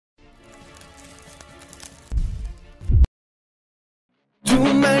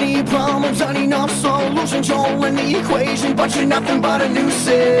your problems, I need no solution. Control in the equation, but you're nothing but a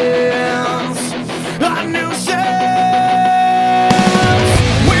nuisance. A nuisance.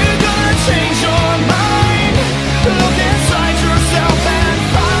 We're gonna change your mind. Look inside yourself and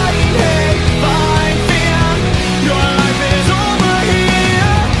find it. Find fear. Your life is over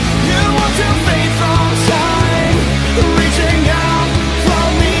here. You want to fade from time, reaching out from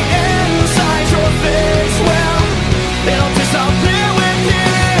the inside your face. Well, it'll disappear with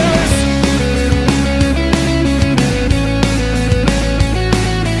years.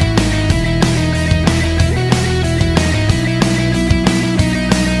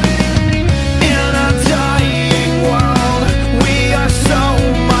 In a dying world, we are so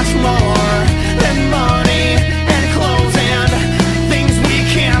much more than money and clothes and things we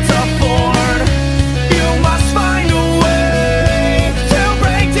can't afford. You must find a way to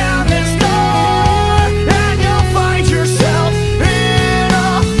break down this door, and you'll find yourself in a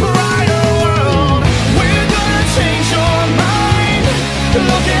brighter world. We're gonna change your mind.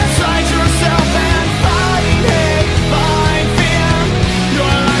 Look